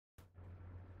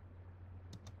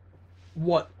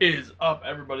What is up,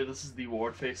 everybody? This is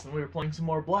TheWardFace, and we are playing some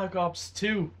more Black Ops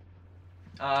 2.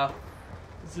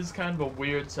 This is kind of a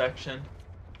weird section.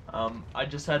 I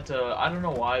just had to, I don't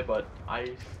know why, but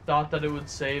I thought that it would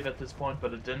save at this point,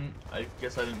 but it didn't. I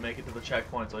guess I didn't make it to the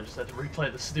checkpoint, so I just had to replay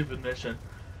the stupid mission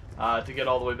to get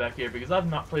all the way back here, because I've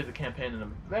not played the campaign in a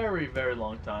very, very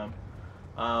long time.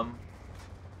 No,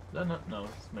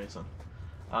 it's Mason.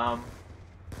 But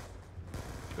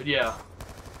yeah.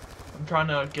 I'm trying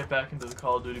to get back into the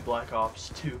Call of Duty Black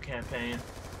Ops 2 campaign.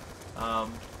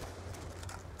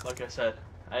 Like I said,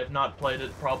 I have not played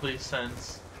it probably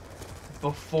since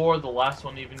before the last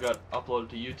one even got uploaded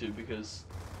to YouTube, because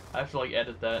I have to like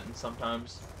edit that, and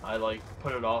sometimes I like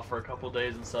put it off for a couple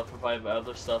days and stuff if I have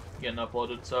other stuff getting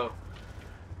uploaded. So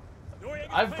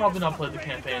I've probably not played the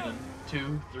campaign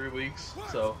in 2-3 weeks,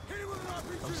 so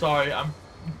I'm sorry. I'm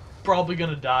probably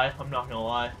gonna die, I'm not gonna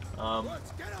lie.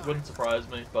 Wouldn't surprise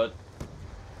me, but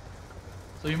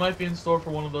so you might be in store for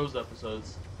one of those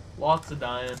episodes. Lots of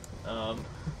dying. I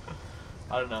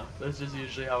don't know. This is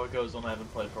usually how it goes when I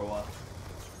haven't played for a while.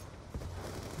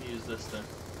 Let me use this thing.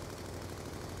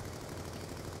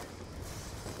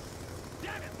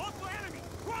 Damn it! Multiple enemy!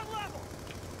 We're on level!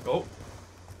 Oh.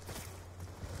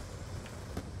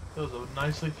 That was a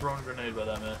nicely thrown grenade by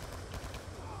that man.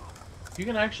 You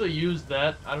can actually use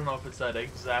that. I don't know if it's that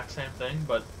exact same thing,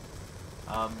 but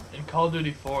in Call of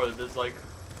Duty 4, there's like,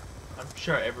 I'm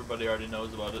sure everybody already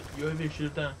knows about it. UAV, shoot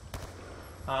it down.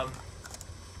 Oh,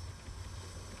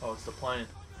 it's the plane.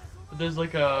 But there's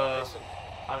like a,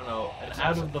 I don't know, an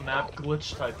out-of-the-map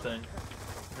glitch type thing.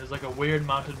 There's like a weird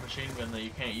mounted machine gun that you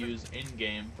can't use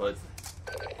in-game, but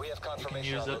you can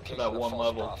use it for that one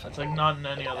level. It's like not in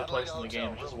any other place in the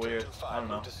game. It's just weird. I don't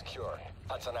know.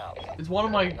 It's one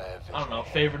of my, I don't know,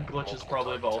 favorite glitches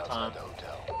probably of all time.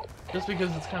 Just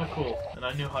because it's kind of cool, and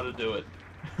I knew how to do it.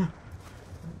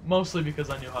 Mostly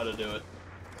because I knew how to do it,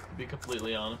 to be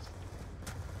completely honest.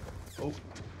 Oh.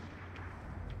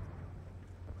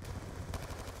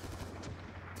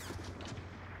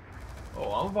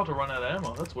 Oh, I'm about to run out of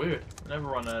ammo. That's weird. I never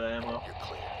run out of ammo.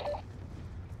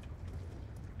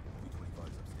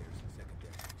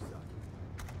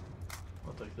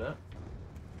 I'll take that.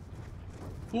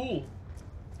 Pool!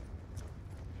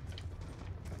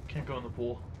 Can't go in the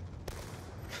pool.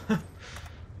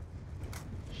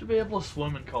 Should be able to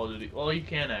swim in Call of Duty. Well, you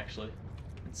can actually,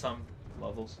 in some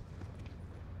levels.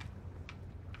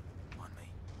 On me.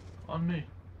 On me.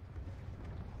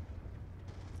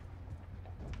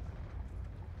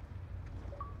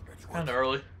 It's kind of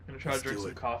early. I'm gonna try to drink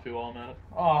some coffee while I'm at it.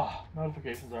 Oh,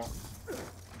 notifications are.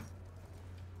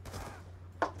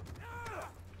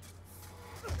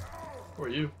 Who are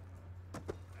you?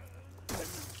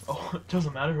 Oh, it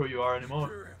doesn't matter who you are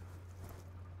anymore.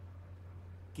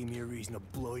 Give me a reason to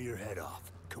blow your head off.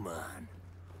 Come on.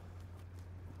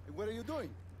 Hey, what are you doing?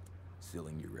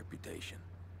 Sealing your reputation.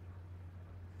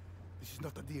 This is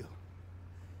not a deal.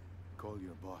 Call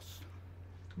your boss.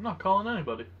 I'm not calling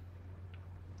anybody.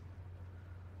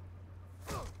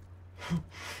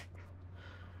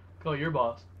 Call your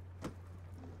boss.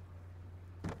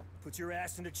 Put your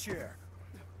ass in a chair.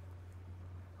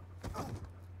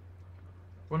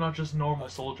 We're not just normal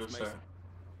soldiers, sir.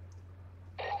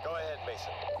 Go ahead,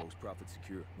 Mason. Ghost Prophet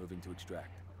secure. Moving to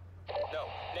extract. No,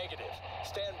 negative.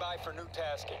 Stand by for new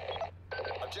tasking.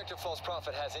 Objective False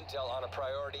Prophet has intel on a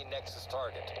priority Nexus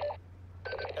target.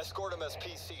 Escort him as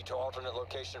PC to alternate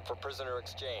location for prisoner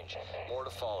exchange. More to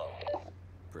follow.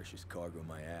 Precious cargo,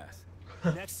 my ass.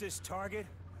 Nexus target?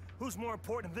 Who's more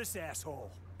important than this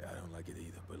asshole? Yeah, I don't like it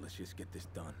either, but let's just get this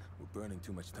done. We're burning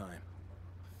too much time.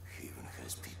 He even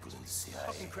has people in the CIA.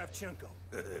 Fucking Kravchenko.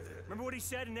 Remember what he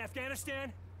said in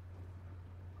Afghanistan?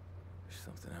 There's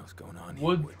something else going on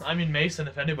here. I mean, Mason,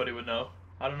 if anybody would know.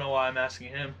 I don't know why I'm asking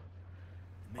him.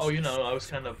 Oh, you know, I was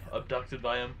kind of abducted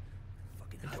by him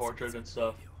and tortured and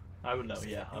stuff. I would know,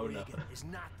 yeah, I would know. It's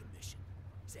not the mission.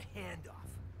 It's a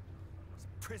handoff. It's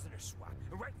a prisoner swap.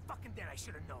 And right fucking then I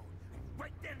should have known.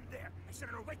 Right then and there. I should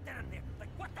have known right then and there. Like,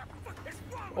 what the fuck is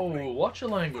wrong with me? Oh, watch your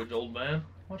language, old man.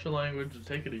 Watch your language and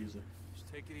take it easy. Just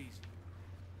take it easy.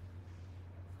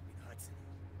 I mean, Hudson.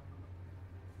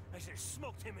 I should have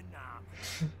smoked him in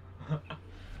Nam.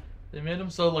 They made him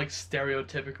so, like,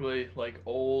 stereotypically, like,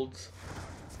 old,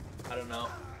 I don't know,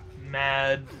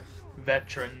 mad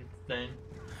veteran thing.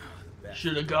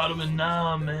 Should have got him in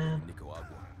Nam, man.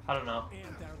 I don't know.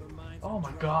 Oh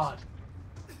my god.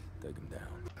 Take him down.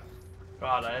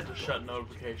 God, I had to shut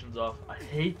notifications off. I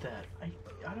hate that.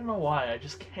 I don't know why. I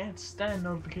just can't stand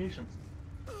notifications.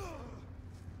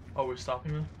 Oh, we're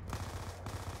stopping them?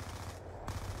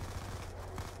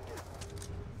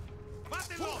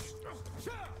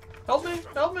 Help me!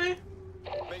 Help me!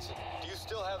 Mason, do you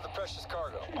still have the precious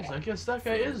cargo? Jeez, I guess that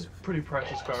guy is pretty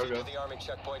precious Proceed cargo. to the army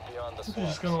checkpoint beyond the He's swamp.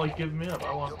 just gonna like give me up.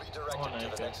 I want You'll be an directed to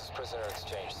AK. the Nexus prisoner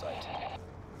exchange site.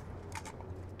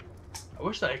 I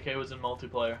wish that AK was in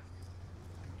multiplayer.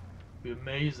 It'd be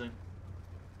amazing.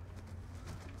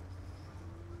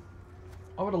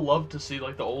 I would have loved to see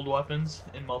like the old weapons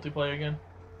in multiplayer again.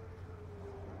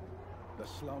 The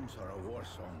slums are a war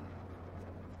zone.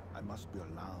 I must be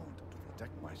allowed to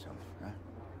protect myself, huh?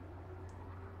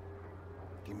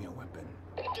 Give me a weapon.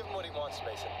 Give him what he wants,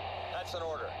 Mason. That's an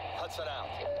order. Hudson out.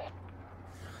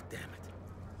 Damn it.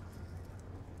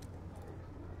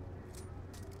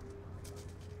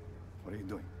 What are you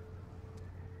doing?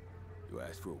 You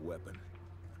asked for a weapon.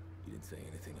 You didn't say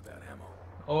anything about ammo.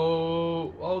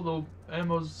 Oh, the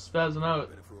ammo's spazzing out.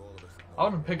 Better for all of us. I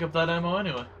wouldn't pick up that ammo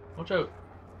anyway. Watch out.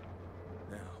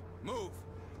 Now, move.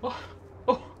 Oh,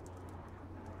 oh.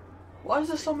 Why is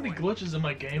there so many glitches in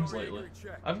my games lately?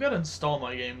 I've got to install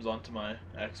my games onto my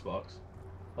Xbox.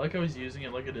 I like how he's using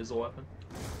it like it is a weapon.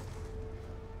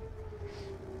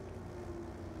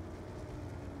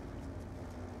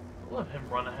 I'll let him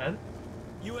run ahead.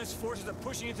 U.S. forces are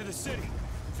pushing into the city.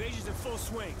 Invasion's in full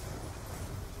swing.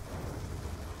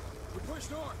 We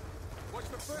push north. Watch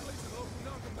for friendlies and local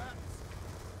non-combatants.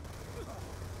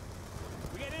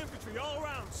 We got infantry all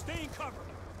around. Stay in cover.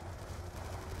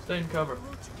 Stay in cover.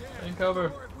 Stay in cover.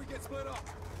 If we get split up.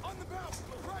 On the belt,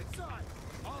 right side.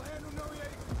 I'll handle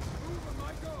Noriega. Move on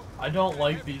my go. I don't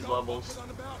like these levels.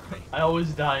 I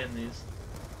always die in these.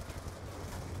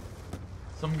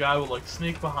 Some guy will like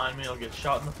sneak behind me, I'll get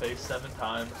shot in the face 7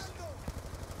 times.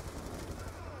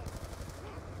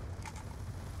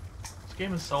 This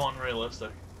game is so unrealistic.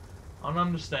 I don't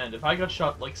understand. If I got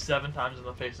shot like 7 times in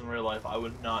the face in real life, I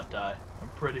would not die. I'm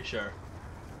pretty sure.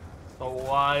 So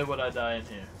why would I die in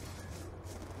here?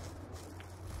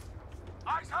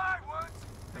 Eyes high, Woods.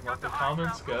 And let the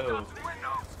comments go.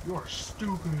 You are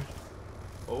stupid.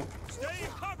 Oh. Stay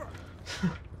in cover.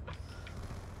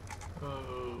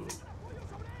 Oh.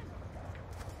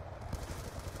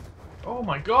 Oh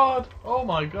my god! Oh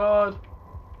my god!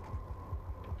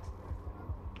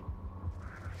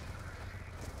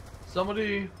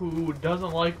 Somebody who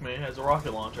doesn't like me has a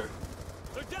rocket launcher.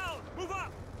 They're down. Move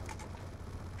up.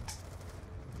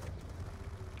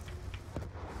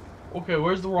 Okay,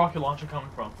 where's the rocket launcher coming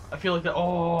from? I feel like that.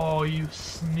 Oh, you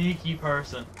sneaky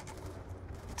person.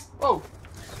 Whoa!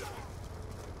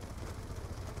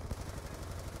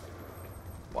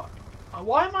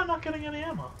 Why am I not getting any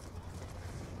ammo?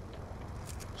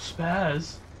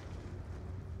 Spaz.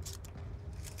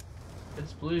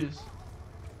 Yes, please.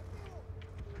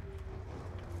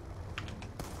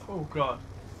 Oh god.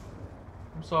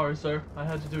 I'm sorry, sir. I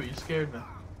had to do it. You scared me.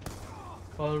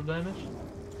 Collateral damage?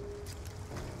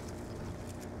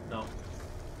 No.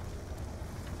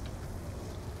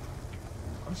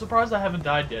 I'm surprised I haven't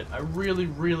died yet. I really,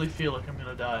 really feel like I'm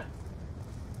gonna die.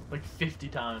 Like 50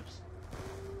 times.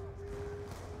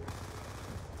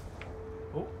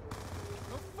 Oh.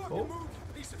 Oh. Move,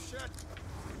 piece of shit.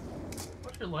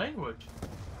 What's your language?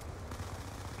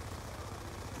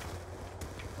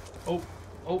 Oh.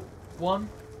 Oh. One.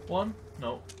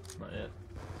 No. Not yet.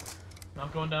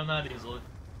 Not going down that easily.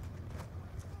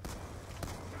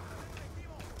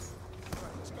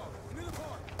 Let's go. Into the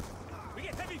park. We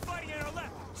get heavy fighting on our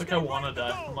left. It's like I wanna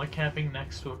die. I'm like camping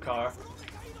next to a car.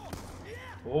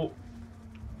 Oh.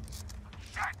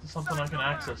 There's something I can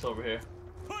access over here.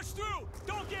 Push through.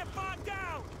 Don't get bogged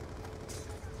down.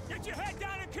 Get your head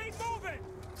down and keep moving.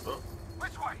 Oh.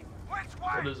 Which way? Which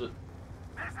way? What is it?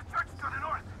 There's a church to the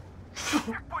north.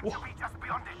 Checkpoint should be just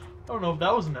beyond it. I don't know if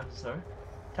that was necessary.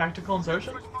 Tactical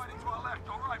insertion? Fighting to our left.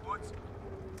 All right, Woods.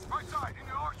 Right side in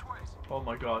the archways. Oh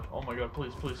my god,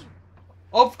 please, please.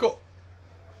 Of course.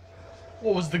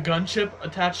 What was the gunship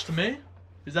attached to me?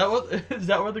 Is that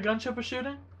where the gunship was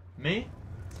shooting? Me?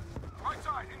 Right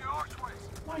side in the archways.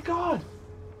 My god!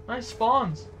 Nice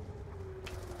spawns.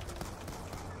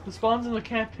 The spawns in the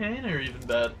campaign are even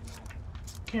bad.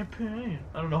 Campaign.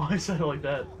 I don't know why I said it like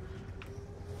that.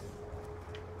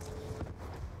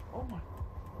 Oh my.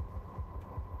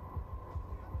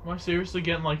 Am I seriously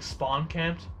getting like spawn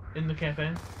camped in the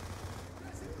campaign?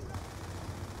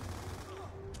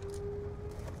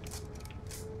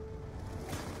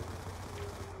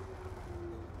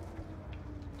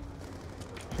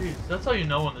 Jeez, that's how you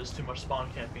know when there's too much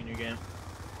spawn camping in your game.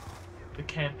 The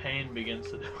campaign begins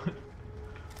to do it.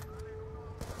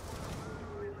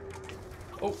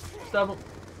 Oh, stab him.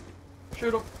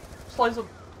 Shoot him. Slice him.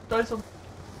 Dice him.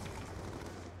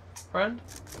 Friend?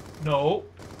 No.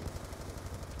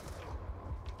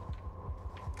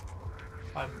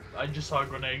 I just saw a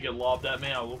grenade get lobbed at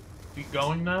me. I will be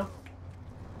going now.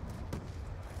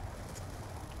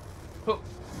 Oh.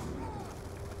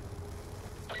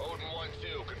 Odin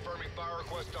 1-2, confirming fire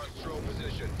request on Stroh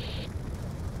position.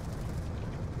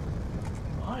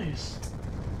 Nice.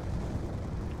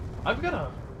 I've got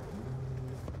a...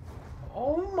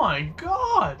 Oh my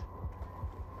god!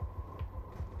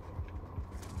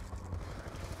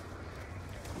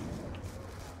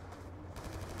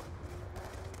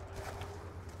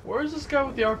 Where is this guy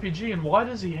with the RPG and why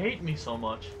does he hate me so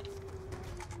much?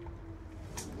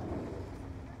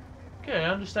 Okay, I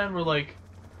understand we're like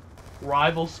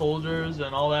rival soldiers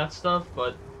and all that stuff,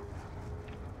 but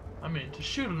I mean, to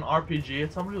shoot an RPG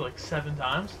at somebody like 7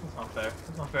 times, that's not fair.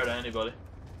 That's not fair to anybody.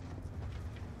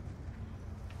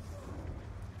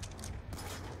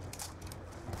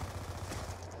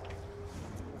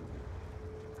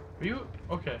 Are you...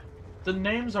 Okay. The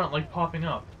names aren't like popping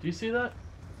up. Do you see that?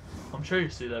 I'm sure you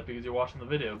see that because you're watching the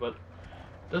video, but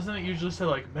doesn't it usually say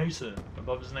like Mason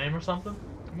above his name or something?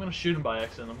 I'm gonna shoot him by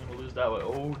accident. I'm gonna lose that way.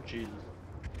 Oh, Jesus.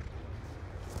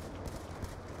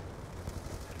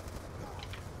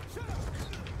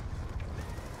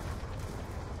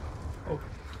 Oh.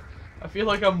 I feel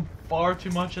like I'm far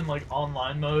too much in like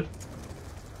online mode.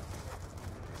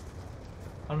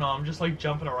 I don't know, I'm just like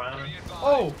jumping around.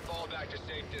 Oh!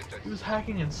 He was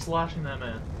hacking and slashing that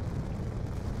man.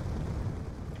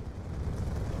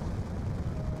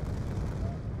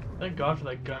 Thank God for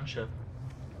that gunship.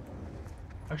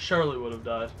 I surely would have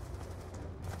died.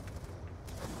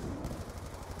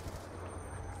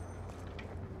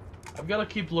 I've got to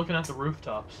keep looking at the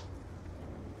rooftops.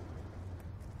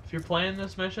 If you're playing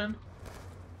this mission...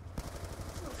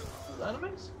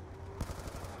 Enemies?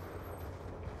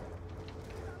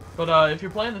 But if you're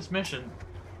playing this mission,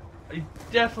 I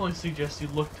definitely suggest you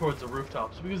look towards the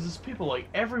rooftops because there's people like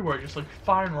everywhere just like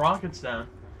firing rockets down.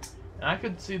 And I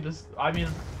could see this, I mean,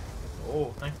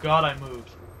 oh, thank God I moved.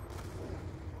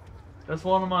 That's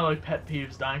one of my like pet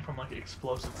peeves, dying from like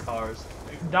explosive cars.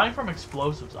 Dying from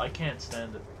explosives, I can't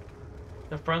stand it.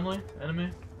 They're friendly?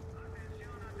 Enemy?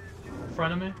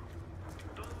 Frenemy?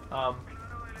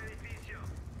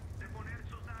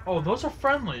 Oh, those are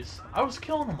friendlies. I was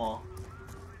killing them all.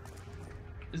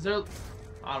 Is there...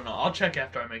 I don't know. I'll check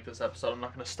after I make this episode. I'm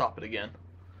not going to stop it again.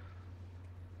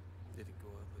 Did it go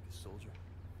out like a soldier?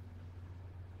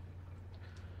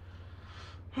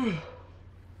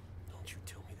 Don't you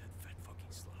tell me that fat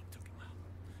fucking slob took him out.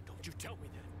 Don't you tell me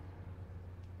that.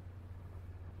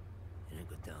 It didn't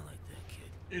go down like that,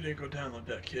 kid. It didn't go down like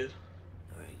that, kid.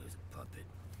 Alright, he goes a puppet.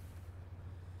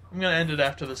 I'm going to end it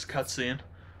after this cutscene.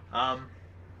 I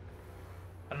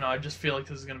don't know. I just feel like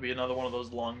this is going to be another one of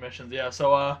those long missions. Yeah,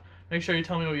 so, make sure you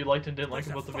tell me what you liked and didn't like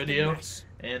about the video.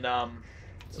 And,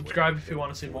 subscribe if you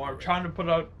want to see more. I'm trying to put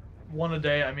out one a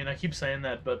day. I mean, I keep saying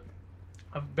that, but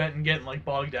I've been getting, like,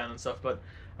 bogged down and stuff. But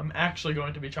I'm actually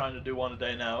going to be trying to do one a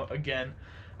day now, again.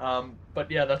 But,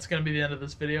 yeah, that's going to be the end of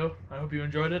this video. I hope you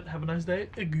enjoyed it. Have a nice day.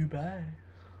 Goodbye.